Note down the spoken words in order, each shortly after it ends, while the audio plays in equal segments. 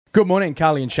Good morning,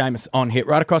 Carly and Seamus on Hit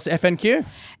right across FNQ.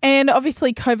 And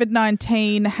obviously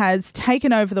COVID-19 has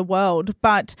taken over the world,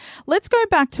 but let's go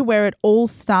back to where it all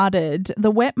started,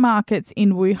 the wet markets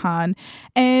in Wuhan.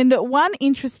 And one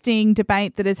interesting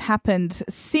debate that has happened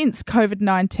since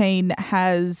COVID-19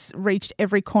 has reached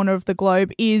every corner of the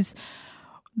globe is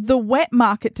the wet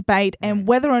market debate and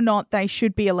whether or not they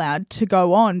should be allowed to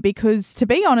go on, because to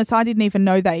be honest, I didn't even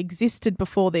know they existed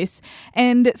before this.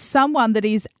 And someone that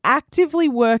is actively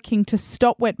working to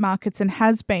stop wet markets and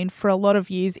has been for a lot of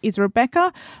years is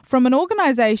Rebecca from an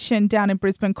organisation down in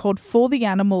Brisbane called For the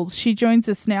Animals. She joins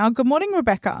us now. Good morning,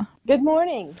 Rebecca. Good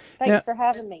morning. Thanks for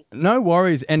having me. No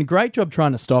worries, and great job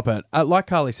trying to stop it. Like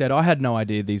Carly said, I had no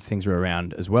idea these things were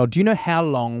around as well. Do you know how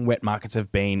long wet markets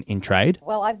have been in trade?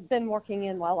 Well, I've been working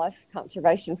in wildlife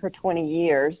conservation for 20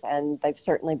 years, and they've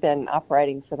certainly been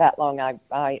operating for that long.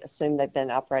 I assume they've been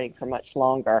operating for much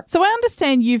longer. So I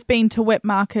understand you've been to wet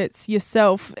markets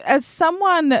yourself. As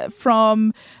someone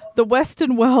from the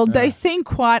Western world, they seem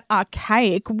quite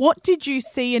archaic. What did you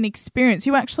see and experience?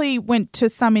 You actually went to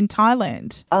some in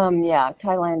Thailand.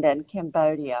 Thailand and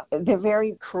Cambodia. They're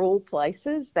very cruel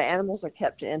places. The animals are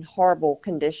kept in horrible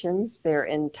conditions. They're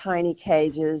in tiny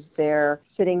cages. They're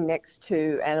sitting next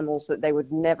to animals that they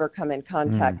would never come in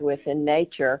contact with in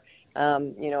nature.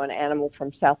 An animal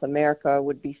from South America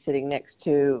would be sitting next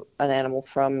to an animal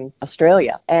from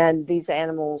Australia. And these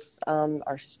animals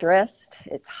are stressed.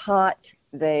 It's hot.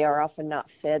 They are often not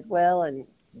fed well and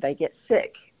they get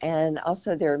sick. And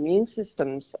also their immune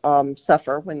systems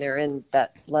suffer when they're in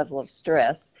that level of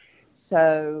stress.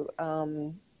 So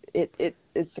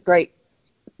it's a great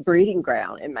breeding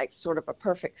ground. It makes sort of a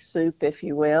perfect soup, if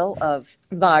you will, of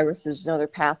viruses and other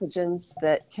pathogens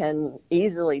that can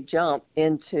easily jump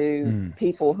into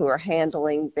people who are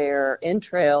handling their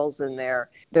entrails and their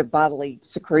bodily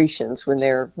secretions when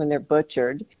they're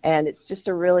butchered. And it's just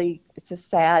it's a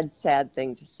sad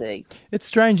thing to see. It's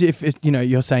strange if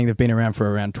you're saying they've been around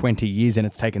for around 20 years and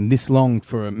it's taken this long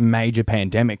for a major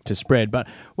pandemic to spread. But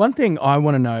one thing I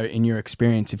want to know, in your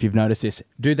experience, if you've noticed this,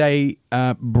 do they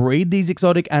breed these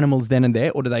exotic animals then and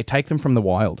there, or do they take them from the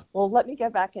wild? Well, let me go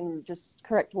back and just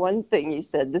correct one thing you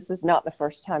said. This is not the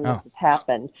first time this has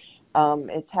happened.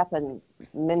 It's happened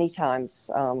many times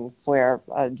where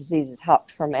diseases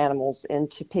hopped from animals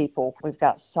into people. We've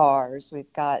got SARS,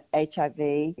 we've got HIV,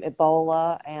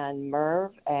 Ebola, and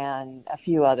MERV, and a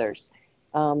few others.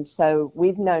 So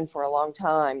we've known for a long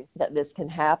time that this can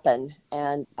happen.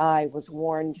 And I was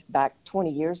warned back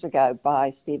 20 years ago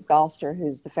by Steve Galster,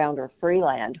 who's the founder of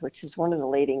Freeland, which is one of the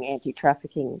leading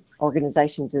anti-trafficking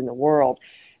organizations in the world,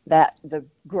 that the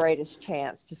greatest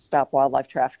chance to stop wildlife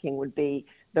trafficking would be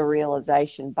the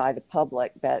realization by the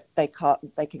public that they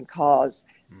can cause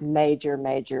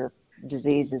major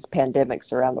diseases,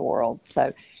 pandemics around the world.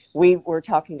 So we were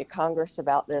talking to Congress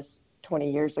about this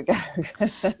 20 years ago.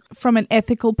 From an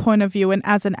ethical point of view and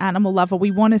as an animal lover,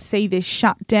 we want to see this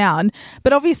shut down.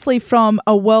 But obviously from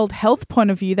a World Health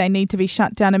point of view, they need to be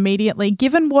shut down immediately.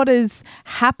 Given what has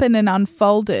happened and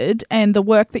unfolded and the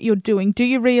work that you're doing, do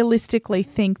you realistically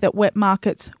think that wet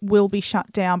markets will be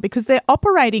shut down? Because they're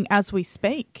operating as we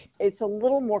speak. It's a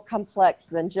little more complex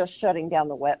than just shutting down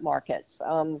the wet markets.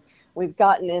 We've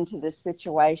gotten into this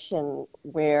situation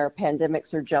where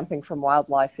pandemics are jumping from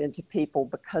wildlife into people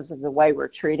because of the way we're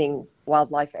treating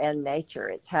wildlife and nature,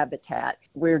 its habitat.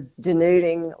 We're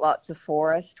denuding lots of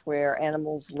forest where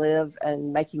animals live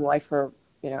and making way for,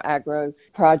 agro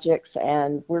projects.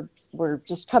 And we're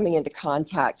just coming into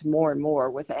contact more and more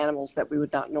with animals that we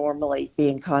would not normally be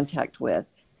in contact with.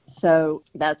 So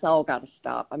that's all got to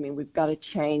stop. I mean, we've got to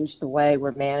change the way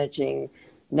we're managing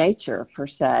nature per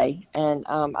se, and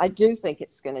I do think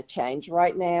it's going to change.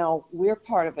 Right now, we're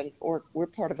part of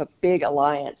a big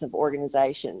alliance of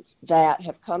organizations that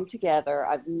have come together.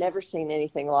 I've never seen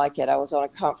anything like it. I was on a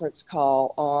conference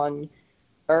call on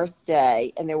Earth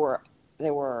Day, and there were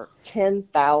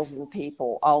 10,000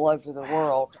 people all over the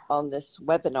world on this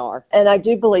webinar. And I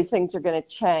do believe things are going to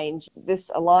change.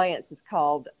 This alliance is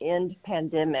called End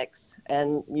Pandemics,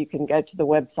 and you can go to the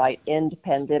website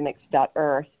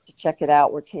endpandemics.earth to check it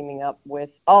out. We're teaming up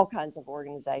with all kinds of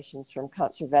organizations from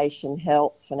conservation,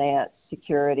 health, finance,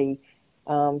 security,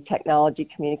 technology,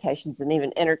 communications, and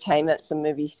even entertainment. Some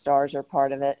movie stars are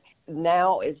part of it.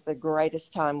 Now is the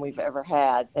greatest time we've ever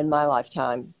had in my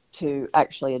lifetime to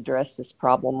actually address this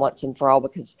problem once and for all,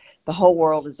 because the whole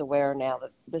world is aware now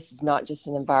that this is not just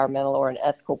an environmental or an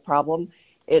ethical problem.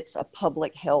 It's a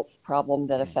public health problem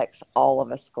that affects all of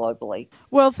us globally.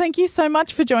 Well, thank you so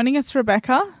much for joining us,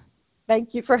 Rebecca.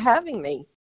 Thank you for having me.